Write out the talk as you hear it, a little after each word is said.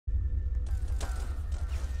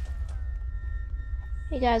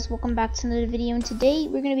Hey guys, welcome back to another video, and today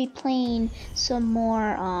we're going to be playing some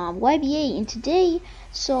more YBA. And today,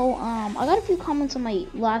 I got a few comments on my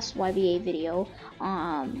last YBA video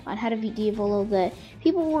on how to beat Diavolo that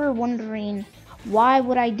people were wondering why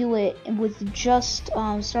would I do it with just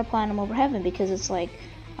Star Platinum over Heaven, because it's like,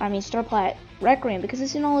 Star Plat Requiem, because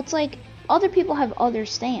it's, it's like other people have other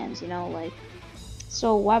stands,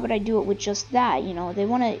 so why would I do it with just that? They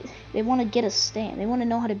want to get a stand, they want to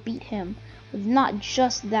know how to beat him with not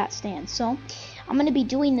just that stand. So I'm going to be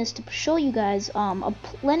doing this to show you guys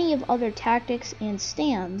plenty of other tactics and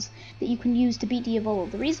stands that you can use to beat Diavolo.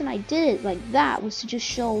 The reason I did it like that was to just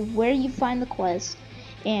show where you find the quest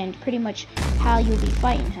and pretty much how you'll be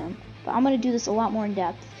fighting him. But I'm going to do this a lot more in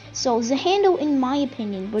depth. So Zahando, in my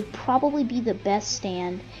opinion, would probably be the best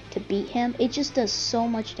stand to beat him. It just does so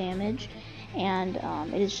much damage, and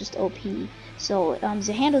it is just OP. So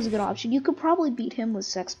Zahando's a good option. You could probably beat him with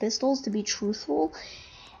Sex Pistols, to be truthful.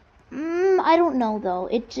 I don't know though.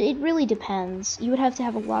 It really depends. You would have to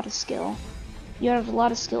have a lot of skill. You have a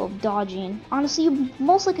lot of skill of dodging. Honestly, you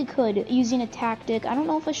most likely could using a tactic. I don't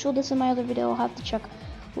know if I showed this in my other video. I'll have to check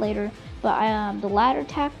later. But the ladder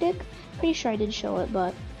tactic, pretty sure I did show it.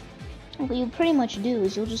 But what you pretty much do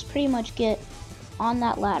is you'll just pretty much get on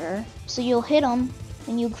that ladder. So you'll hit him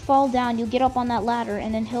and you fall down. You'll get up on that ladder,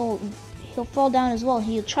 and then he'll fall down as well.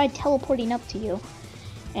 He'll try teleporting up to you,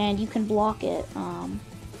 and you can block it. Okay,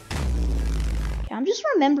 I'm just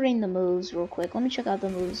remembering the moves real quick. Let me check out the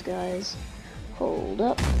moves, guys. Hold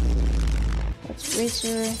up. That's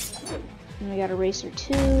Racer. And we got a Racer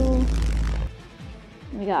 2. And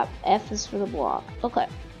we got F is for the block. Okay.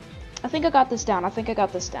 I think I got this down. I'm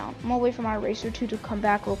gonna wait for my Racer 2 to come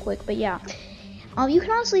back real quick. But yeah. You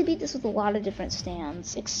can honestly beat this with a lot of different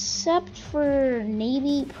stands, except for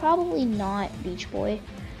Navy. Probably not Beach Boy.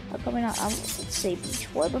 Probably not. I would say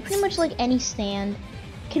Beach Boy, but pretty much like any stand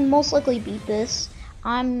can most likely beat this.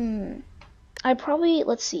 Let's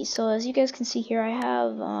see. So as you guys can see here, I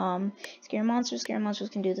have Scary Monsters. Scary Monsters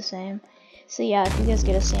can do the same. So yeah, if you guys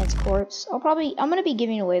get a Sans Corpse, I'm gonna be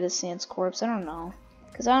giving away the Sans Corpse. I don't know,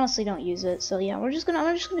 because I honestly don't use it. So yeah, I'm just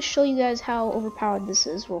gonna show you guys how overpowered this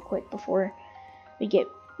is real quick before we get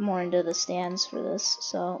more into the stands for this.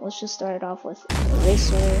 So let's just start it off with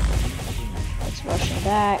Eraser. Let's rush him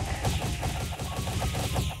back.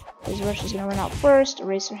 His rush is gonna run out first.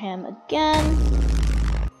 Eraser him again.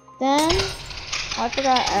 Then, I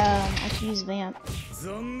forgot I could use Vamp.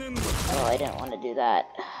 Oh, I didn't want to do that.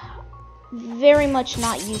 Very much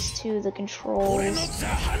not used to the controls.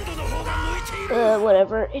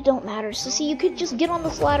 Whatever, it don't matter. So see, you could just get on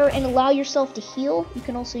this ladder and allow yourself to heal. You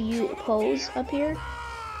can also use pose up here.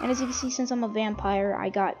 And as you can see, since I'm a vampire, I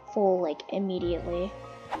got full like immediately.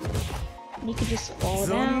 And you could just fall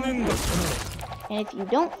down. And if you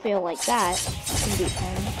don't fail like that, you can beat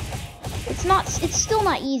him. It's still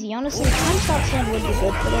not easy. Honestly, time stop stand would be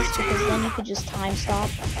good for this, because then you could just time stop.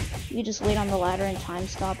 You could just wait on the ladder and time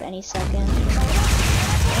stop any second. And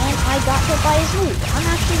I got hit by his loot. I'm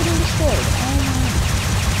actually getting destroyed. Oh my.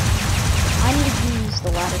 I need to use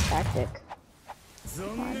the ladder tactic.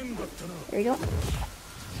 There you go.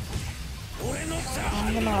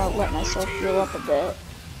 I'm gonna let myself heal up a bit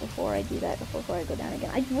before I do that, before I go down again.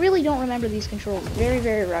 I really don't remember these controls. Very,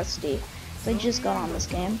 very rusty. So I just got on this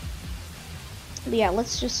game. But yeah,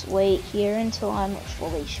 let's just wait here until I'm at full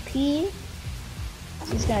HP.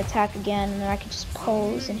 So he's gonna attack again, and then I can just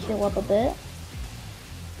pose and heal up a bit.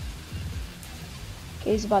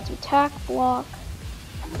 Okay, he's about to attack, block.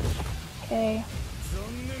 Okay.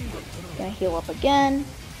 Gonna heal up again.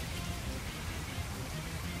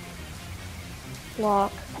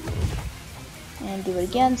 Block. And do it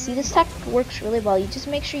again. See, this tactic works really well. You just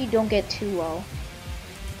make sure you don't get too low.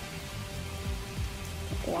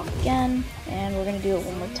 Block again. And we're gonna do it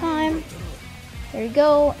one more time. There you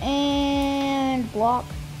go. And block.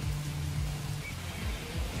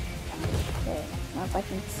 Okay, now if I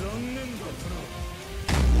can...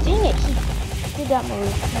 Dang it, he did that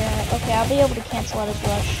move. Yeah, okay, I'll be able to cancel out his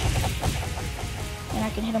rush. And I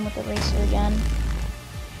can hit him with the Racer again.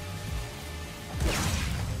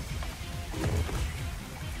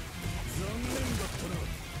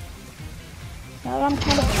 Now that I'm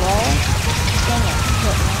kind of low, dang it, he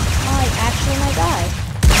hit me. I actually might die.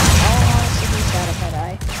 I'll honestly be sad if I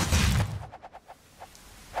die.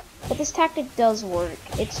 But this tactic does work.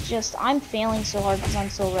 It's just, I'm failing so hard because I'm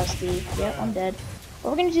so rusty. Yep, I'm dead. But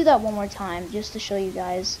we're gonna do that one more time, just to show you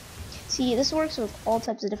guys. See, this works with all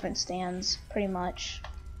types of different stands, pretty much.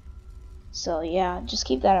 So yeah, just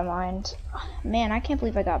keep that in mind. Man, I can't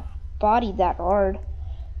believe I got bodied that hard.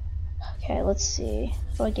 Okay, let's see.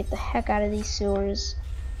 How do I get the heck out of these sewers?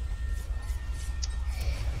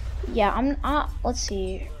 Yeah, let's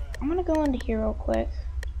see. I'm gonna go into here real quick.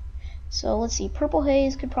 So let's see. Purple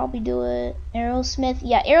Haze could probably do it. Aerosmith.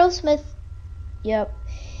 Yeah, Aerosmith. Yep.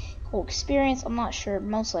 Whole experience. I'm not sure.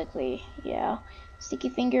 Most likely. Yeah. Sticky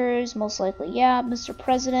Fingers. Most likely. Yeah. Mr.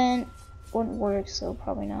 President. Wouldn't work, so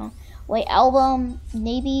probably not. White Album.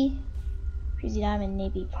 Navy. Crazy Diamond.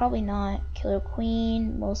 Navy. Probably not. Killer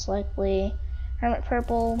Queen. Most likely. Hermit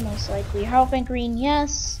Purple. Most likely. Heartbreak Green.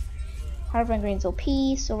 Yes. Heartbreak Green's OP.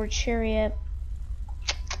 Silver Chariot.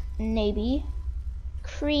 Navy.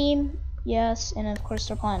 Cream, yes, and of course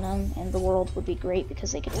they're platinum, and the world would be great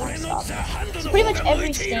because they could time stop. So pretty much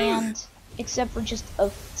every stand, except for just a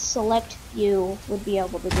select few, would be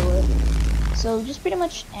able to do it. So just pretty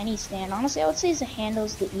much any stand. Honestly, I would say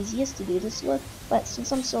Zahando's the easiest to do this with, but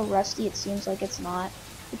since I'm so rusty, it seems like it's not.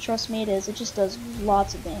 But trust me, it is. It just does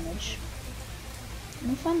lots of damage. Let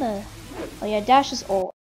me find the... Oh yeah, Dash is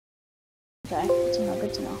ult. Okay, good to know,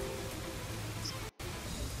 good to know.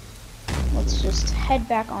 Let's just head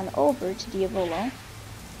back on over to Diavolo. Yeah,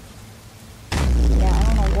 I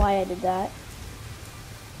don't know why I did that.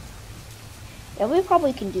 Yeah, we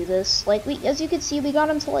probably can do this. Like, as you can see, we got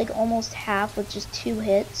him to like almost half with just 2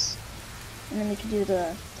 hits. And then we can do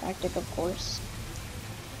the tactic, of course.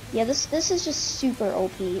 Yeah, this is just super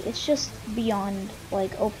OP. It's just beyond,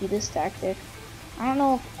 like, OP, this tactic. I don't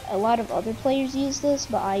know if a lot of other players use this,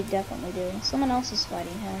 but I definitely do. Someone else is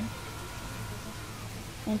fighting him.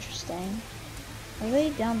 Interesting. Are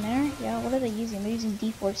they down there? Yeah, what are they using? They're using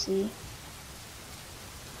D4C.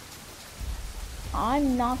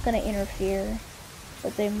 I'm not gonna interfere,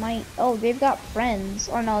 but they might. Oh, they've got friends.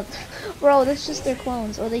 Or no, bro, that's just their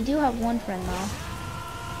clones. Oh, they do have one friend though.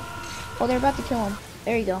 Oh, they're about to kill him.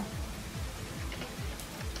 There you go.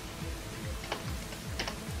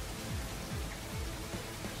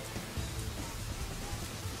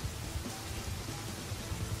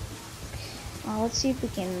 Let's see if we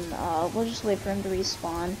can, we'll just wait for him to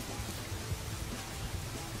respawn.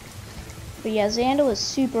 But yeah, Xando is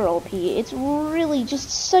super OP. It's really just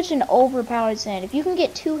such an overpowered stand. If you can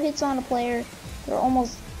get 2 hits on a player, they're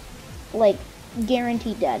almost, like,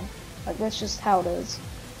 guaranteed dead. Like, that's just how it is.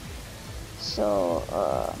 So,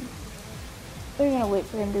 we're gonna wait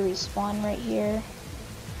for him to respawn right here.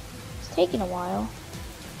 It's taking a while.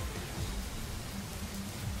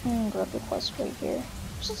 Grab the quest right here.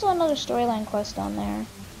 There's also another storyline quest down there.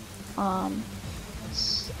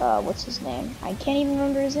 What's his name? I can't even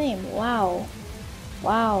remember his name. Wow.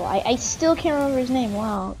 Wow. I still can't remember his name.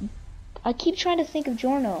 Wow. I keep trying to think of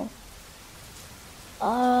Giorno.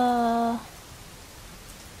 I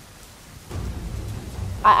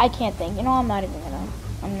can't think. You know, I'm not even gonna.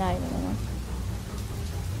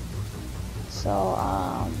 So,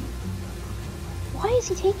 why is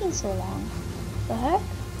he taking so long? The heck?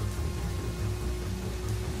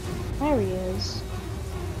 There he is.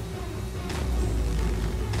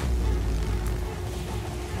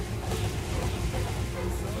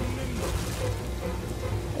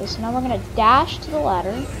 Okay, so now we're gonna dash to the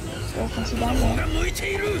ladder. So you can see down there.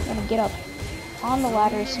 We're gonna get up on the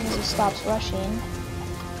ladder as soon as he stops rushing.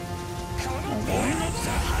 Okay.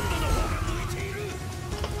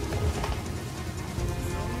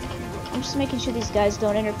 I'm just making sure these guys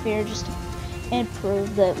don't interfere, just to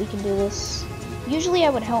prove that we can do this. Usually I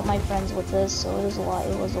would help my friends with this, so it was a lot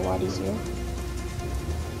easier.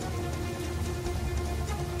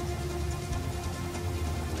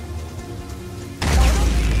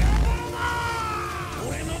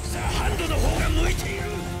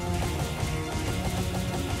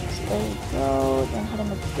 So there you go, then hit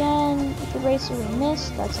him again. With the racer we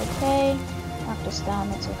missed, that's okay. Knocked us down,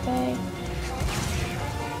 that's okay.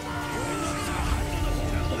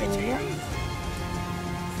 So there we go.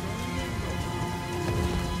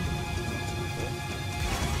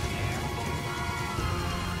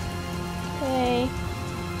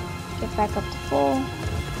 Get back up to full. I'm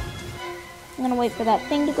gonna wait for that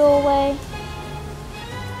thing to go away.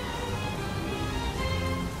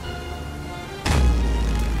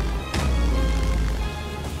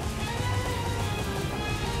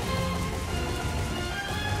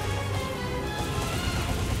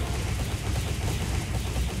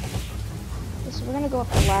 So we're gonna go up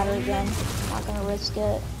the ladder again. Not gonna risk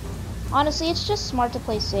it. Honestly, it's just smart to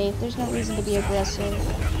play safe. There's no reason to be aggressive.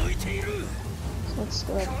 So let's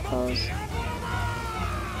go ahead and pose.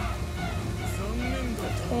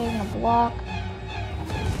 Okay, I'm gonna block.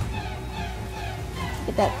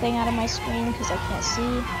 Get that thing out of my screen because I can't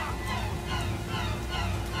see.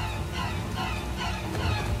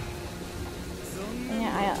 And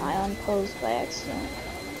yeah, I unposed by accident.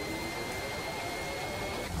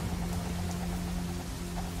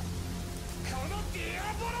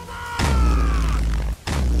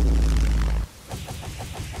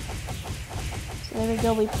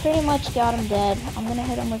 go. We pretty much got him dead. I'm gonna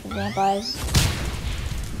hit him with the vamp eyes.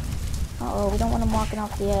 Uh-oh, we don't want him walking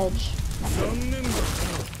off the edge.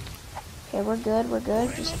 Okay, we're good, we're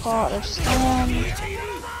good. Just pull out our stand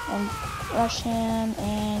and rush him,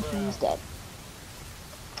 and he's dead.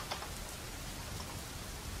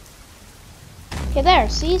 Okay, there,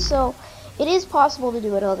 see? So, it is possible to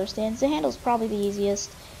do it other stands. The handle's probably the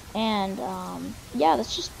easiest. And, yeah,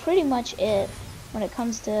 that's just pretty much it when it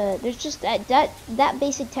comes to... There's just that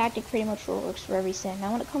basic tactic pretty much works for every stand.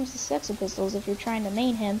 Now, when it comes to Sex Pistols, if you're trying to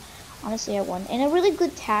main him, honestly, I won. And a really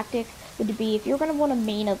good tactic would be, if you're going to want to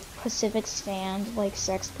main a specific stand, like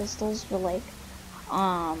Sex Pistols, for, like,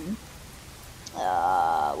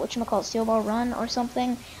 whatchamacallit, Steel Ball Run or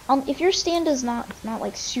something. If your stand is not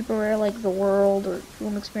like super rare like the World, or you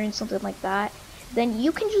want to experience something like that, then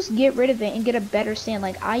you can just get rid of it and get a better stand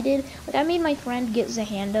like I did. Like, I made my friend get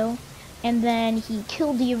Zahando, and then he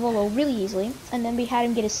killed Diavolo really easily, and then we had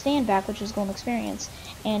him get his stand back, which was Golden Experience,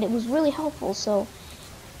 and it was really helpful. So,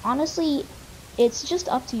 honestly, it's just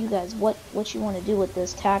up to you guys what you want to do with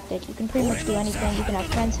this tactic. You can pretty much do anything. You can have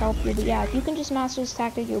friends help you, but yeah, if you can just master this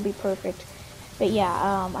tactic, you'll be perfect. But yeah,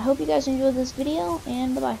 I hope you guys enjoyed this video,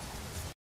 and bye-bye.